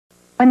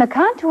When the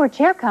Contour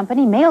Chair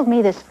Company mailed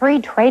me this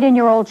free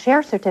trade-in-your-old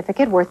chair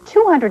certificate worth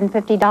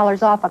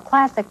 $250 off a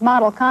classic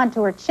model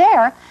Contour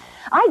chair,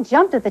 I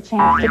jumped at the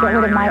chance to get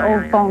rid of my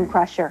old bone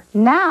crusher.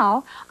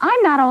 Now,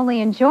 I'm not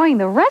only enjoying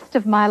the rest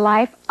of my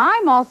life,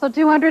 I'm also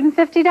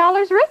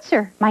 $250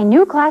 richer. My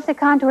new classic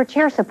Contour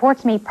chair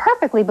supports me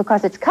perfectly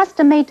because it's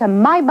custom-made to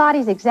my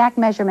body's exact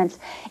measurements.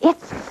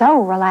 It's so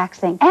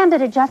relaxing, and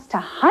it adjusts to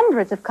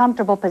hundreds of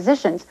comfortable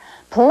positions,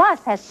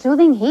 plus has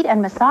soothing heat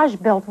and massage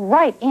built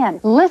right in.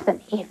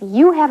 Listen, if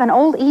you have an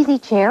old easy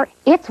chair,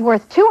 it's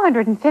worth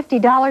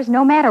 $250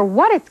 no matter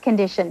what its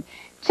condition.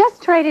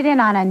 Just trade it in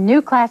on a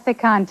new classic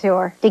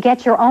Contour. To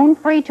get your own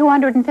free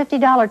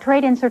 $250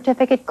 trade-in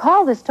certificate,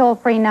 call this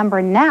toll-free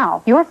number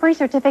now. Your free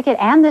certificate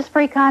and this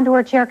free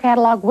Contour chair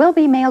catalog will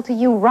be mailed to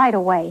you right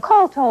away.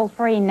 Call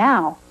toll-free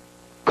now.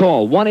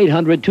 Call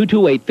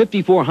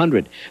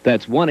 1-800-228-5400.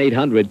 That's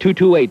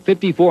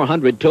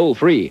 1-800-228-5400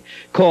 toll-free.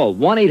 Call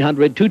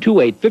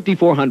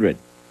 1-800-228-5400.